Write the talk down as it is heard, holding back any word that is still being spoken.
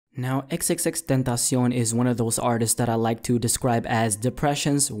Now, XXXTentacion is one of those artists that I like to describe as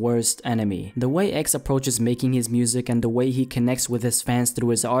depression's worst enemy. The way X approaches making his music and the way he connects with his fans through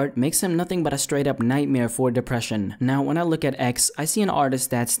his art makes him nothing but a straight up nightmare for depression. Now, when I look at X, I see an artist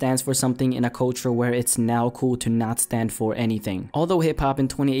that stands for something in a culture where it's now cool to not stand for anything. Although hip-hop in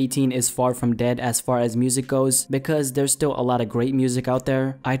 2018 is far from dead as far as music goes, because there's still a lot of great music out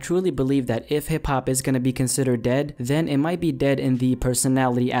there, I truly believe that if hip-hop is gonna be considered dead, then it might be dead in the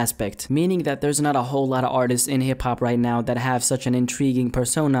personality aspect, meaning that there's not a whole lot of artists in hip-hop right now that have such an intriguing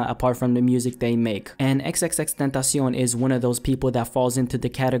persona apart from the music they make. And XXXTentacion is one of those people that falls into the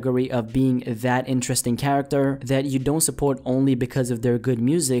category of being that interesting character that you don't support only because of their good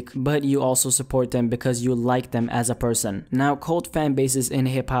music, but you also support them because you like them as a person. Now, cult fan bases in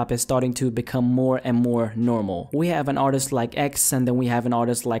hip-hop is starting to become more and more normal. We have an artist like X, and then we have an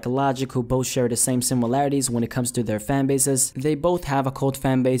artist like Logic, who both share the same similarities when it comes to their fan bases. They both have a cult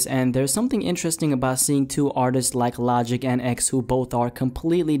fan base, and there's something interesting about seeing two artists like Logic and X who both are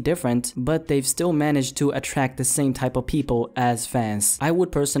completely different, but they've still managed to attract the same type of people as fans. I would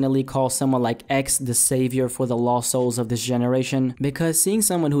personally call someone like X the savior for the lost souls of this generation, because seeing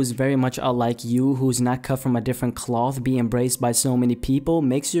someone who's very much unlike you, who's not cut from a different cloth, be embraced by so many people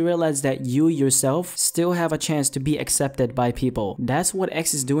makes you realize that you yourself still have a chance to be accepted by people. That's what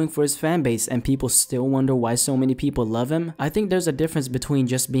X is doing for his fan base, and people still wonder why so many people love him. I think there's a difference between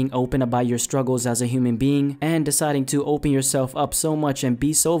just being open about your struggles as a human being and deciding to open yourself up so much and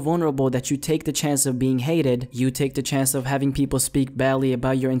be so vulnerable that you take the chance of being hated, you take the chance of having people speak badly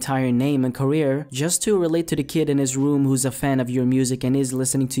about your entire name and career just to relate to the kid in his room who's a fan of your music and is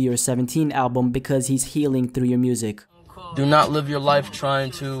listening to your 17 album because he's healing through your music. Do not live your life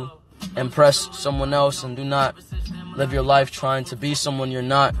trying to impress someone else, and do not live your life trying to be someone you're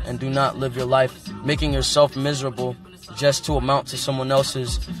not, and do not live your life making yourself miserable just to amount to someone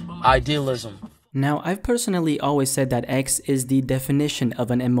else's idealism. Now, I've personally always said that X is the definition of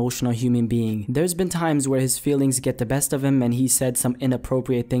an emotional human being. There's been times where his feelings get the best of him and he said some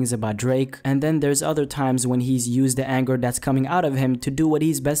inappropriate things about Drake, and then there's other times when he's used the anger that's coming out of him to do what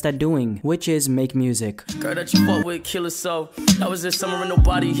he's best at doing, which is make music. Girl that you fuck with, kill herself. That was this summer and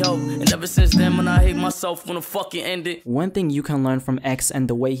nobody helped. And ever since then, when I hate myself, when the fucking ended. One thing you can learn from X and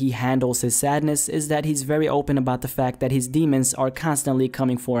the way he handles his sadness is that he's very open about the fact that his demons are constantly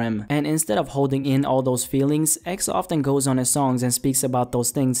coming for him. And instead of holding in all those feelings, X often goes on his songs and speaks about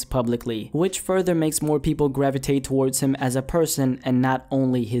those things publicly, which further makes more people gravitate towards him as a person and not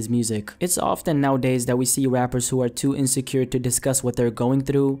only his music. It's often nowadays that we see rappers who are too insecure to discuss what they're going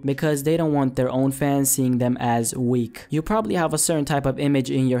through because they don't want their own fans seeing them as weak. You probably have a certain type of image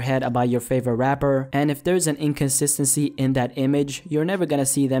in your head about your favorite rapper, and if there's an inconsistency in that image, you're never gonna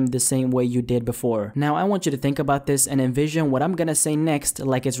see them the same way you did before. Now, I want you to think about this and envision what I'm gonna say next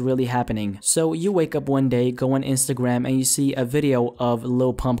like it's really happening. So you wake up one day, go on Instagram, and you see a video of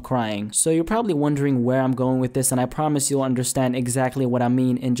Lil Pump crying. So you're probably wondering where I'm going with this, and I promise you'll understand exactly what I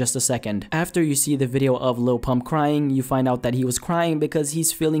mean in just a second. After you see the video of Lil Pump crying, you find out that he was crying because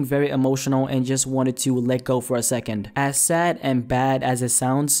he's feeling very emotional and just wanted to let go for a second. As sad and bad as it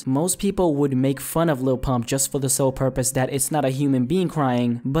sounds, most people would make fun of Lil Pump just for the sole purpose that it's not a human being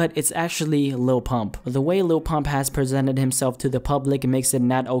crying, but it's actually Lil Pump. The way Lil Pump has presented himself to the public makes it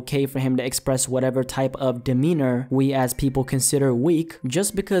not okay for him to express whatever type of demeanor we as people consider weak,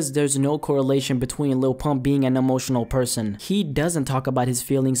 just because there's no correlation between Lil Pump being an emotional person. He doesn't talk about his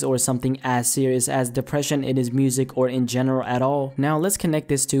feelings or something as serious as depression in his music or in general at all. Now let's connect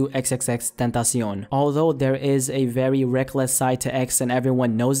this to XXXTentacion. Although there is a very reckless side to X and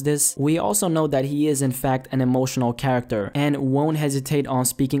everyone knows this, we also know that he is in fact an emotional character and won't hesitate on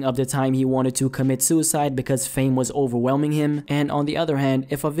speaking of the time he wanted to commit suicide because fame was overwhelming him. And on the other hand,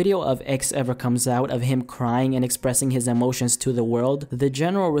 if a video of X ever comes out of him crying and expressing his emotions to the world, the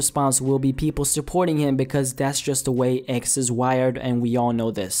general response will be people supporting him because that's just the way X is wired, and we all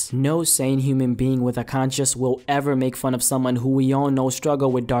know this. No sane human being with a conscience will ever make fun of someone who we all know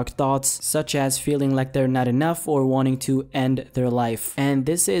struggle with dark thoughts, such as feeling like they're not enough or wanting to end their life. And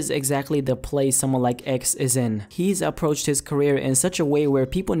this is exactly the place someone like X is in. He's approached his career in such a way where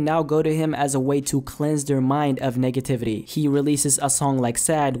people now go to him as a way to cleanse their mind of negativity. He releases a song like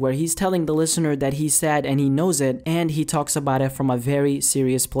Sad where he's telling the listener that he's sad and he knows it, and he talks about it from a very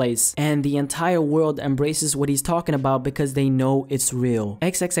serious place. And the entire world embraces what he's talking about because they know it's real.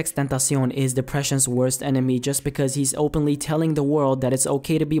 XXXTentacion is depression's worst enemy just because he's openly telling the world that it's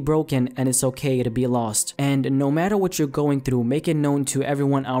okay to be broken and it's okay to be lost. And no matter what you're going through, make it known to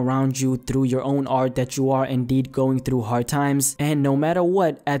everyone around you through your own art that you are indeed going through hard times, and no matter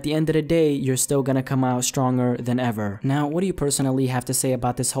what, at the end of the day, you're still gonna come out stronger than ever. Now, what do you personally have to say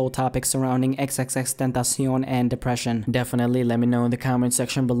about this whole topic surrounding XXXTentacion and depression? Definitely let me know in the comment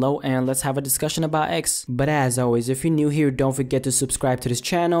section below and let's have a discussion about X. But as always, if you're new here, don't forget to subscribe to this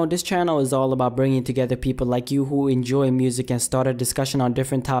channel. This channel is all about bringing together people like you who enjoy music and start a discussion on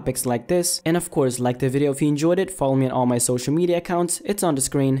different topics like this. And of course, like the video if you enjoyed it, follow me on all my social media accounts. It's on the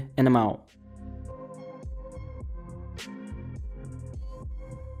screen, and I'm out.